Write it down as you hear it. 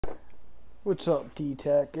What's up,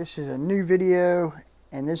 D-Tech? This is a new video,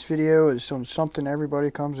 and this video is on something everybody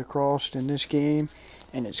comes across in this game,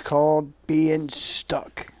 and it's called being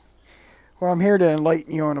stuck. Well, I'm here to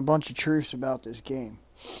enlighten you on a bunch of truths about this game.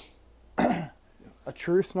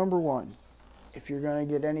 Truth number one, if you're going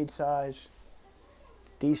to get any size,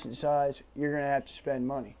 decent size, you're going to have to spend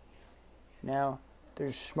money. Now,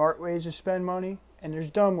 there's smart ways to spend money, and there's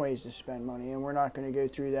dumb ways to spend money, and we're not going to go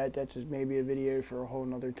through that. That's maybe a video for a whole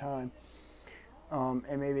nother time.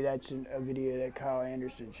 And maybe that's a video that Kyle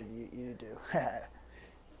Anderson should do.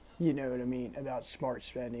 You know what I mean about smart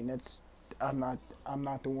spending. I'm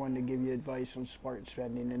not the one to give you advice on smart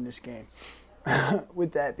spending in this game.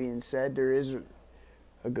 With that being said, there is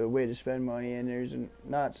a good way to spend money, and there's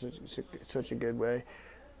not such a good way.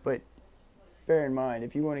 But bear in mind,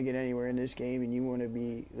 if you want to get anywhere in this game and you want to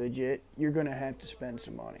be legit, you're going to have to spend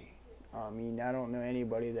some money. I mean, I don't know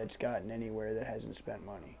anybody that's gotten anywhere that hasn't spent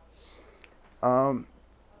money.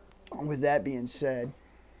 With that being said,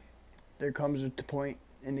 there comes a point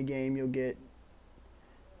in the game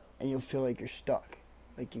you'll feel like you're stuck.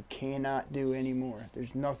 Like you cannot do anymore.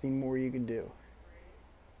 There's nothing more you can do.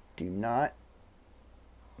 Do not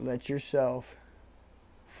let yourself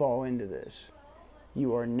fall into this.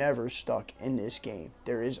 You are never stuck in this game.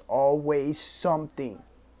 There is always something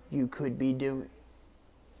you could be doing.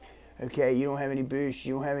 Okay, you don't have any boosts,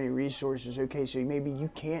 you don't have any resources. Okay, so maybe you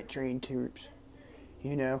can't train troops.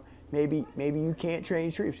 You know, maybe you can't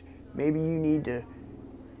train troops. Maybe you need to,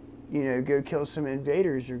 go kill some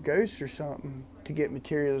invaders or ghosts or something to get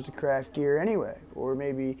materials to craft gear anyway. Or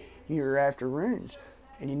maybe you're after runes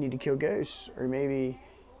and you need to kill ghosts. Or maybe,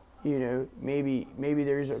 maybe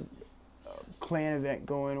there's a clan event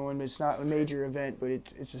going on. It's not a major event, but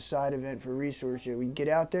it's a side event for resources. We get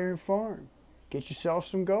out there and farm. Get yourself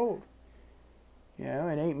some gold.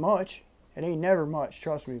 It ain't much. It ain't never much.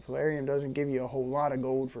 Trust me, Plarium doesn't give you a whole lot of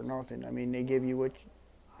gold for nothing. I mean, they give you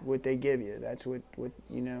what they give you. That's what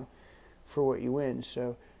for what you win.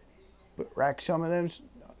 So, but rack some of them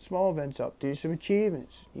small events up. Do some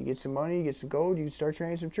achievements. You get some money, you get some gold, you can start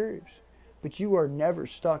training some troops. But you are never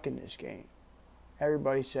stuck in this game.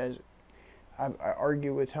 Everybody says, I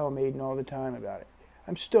argue with Hellmaiden all the time about it.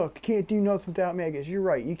 I'm stuck. Can't do nothing without megas. You're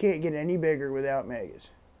right. You can't get any bigger without megas.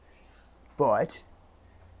 But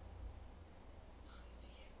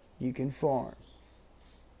you can farm.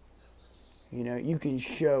 You can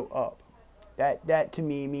show up. That to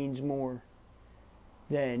me means more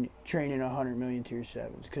than training 100 million tier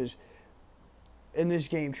 7s. Because in this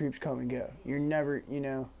game, troops come and go. You're never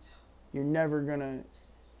gonna,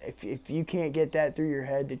 if you can't get that through your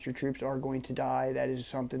head that your troops are going to die, that is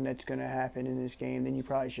something that's going to happen in this game, then you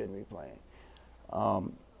probably shouldn't be playing.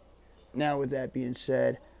 Now with that being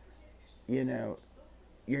said, you're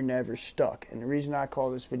never stuck. And the reason I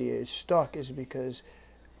call this video stuck is because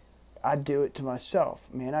I do it to myself.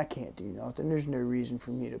 Man, I can't do nothing. There's no reason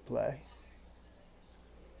for me to play.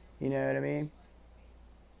 You know what I mean?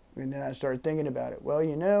 And then I started thinking about it. Well,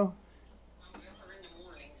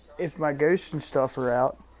 if my ghosts and stuff are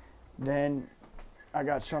out, then I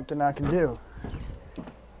got something I can do.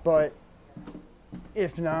 But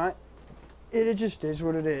if not, it just is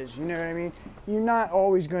what it is. You know what I mean? You're not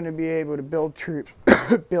always going to be able to build troops,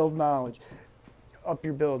 build knowledge, up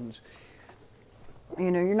your buildings.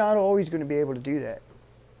 You're not always going to be able to do that.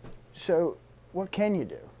 So what can you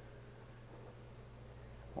do?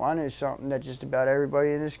 Well, I know something that just about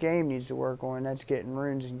everybody in this game needs to work on. That's getting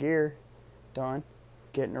runes and gear done.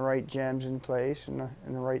 Getting the right gems in place and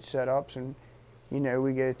the right setups. And,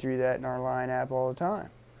 we go through that in our Line app all the time.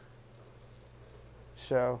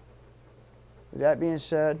 So, with that being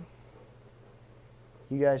said,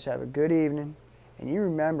 you guys have a good evening. And you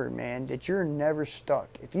remember, man, that you're never stuck.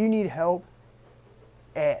 If you need help,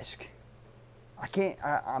 ask.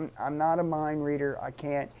 I'm not a mind reader. I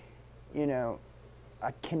can't,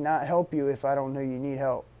 I cannot help you if I don't know you need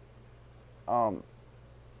help. And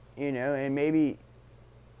maybe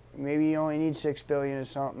you only need 6 billion or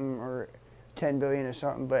something, or 10 billion or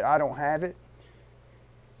something, but I don't have it.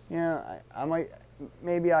 I might,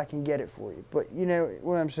 maybe I can get it for you. But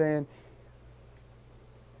what I'm saying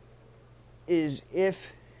is,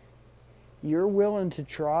 if you're willing to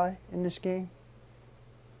try in this game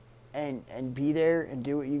and be there and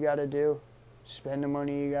do what you got to do, spend the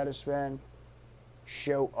money you got to spend,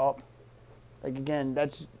 show up. Like, again,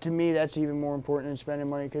 to me that's even more important than spending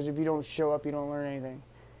money, because if you don't show up, you don't learn anything.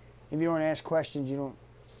 If you don't ask questions, you don't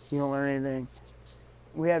learn anything.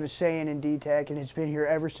 We have a saying in D-Tech, and it's been here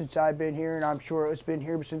ever since I've been here, and I'm sure it's been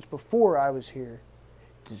here since before I was here.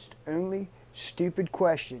 The only stupid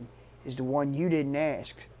question is the one you didn't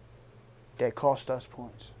ask that cost us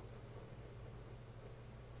points.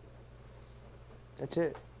 That's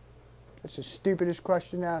it. That's the stupidest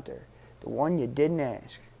question out there. The one you didn't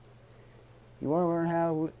ask. You want to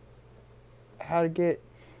learn how to get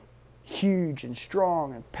huge and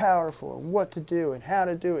strong and powerful and what to do and how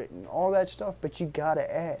to do it and all that stuff, but you got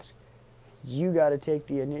to ask. You got to take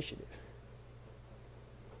the initiative.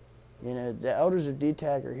 You know, the elders of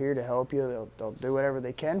DTAC are here to help you. They'll do whatever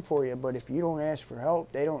they can for you, but if you don't ask for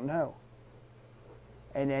help, they don't know.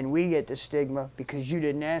 And then we get the stigma because you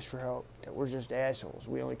didn't ask for help, that we're just assholes.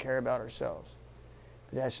 We only care about ourselves.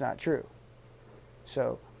 But that's not true.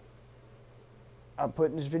 So I'm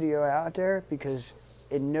putting this video out there because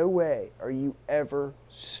in no way are you ever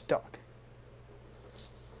stuck,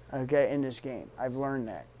 okay, in this game. I've learned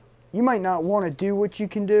that. You might not want to do what you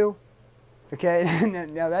can do, okay?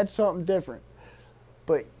 Now that's something different.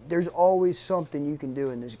 But there's always something you can do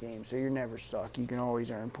in this game, so you're never stuck. You can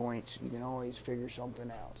always earn points. You can always figure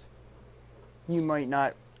something out. You might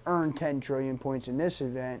not earn 10 trillion points in this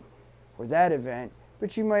event or that event,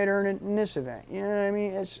 but you might earn it in this event. You know what I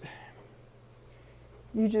mean?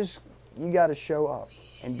 You got to show up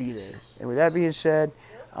and be there. And with that being said,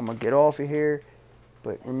 I'm going to get off of here.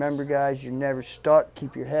 But remember, guys, you're never stuck.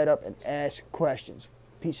 Keep your head up and ask questions.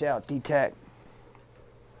 Peace out, DTAC.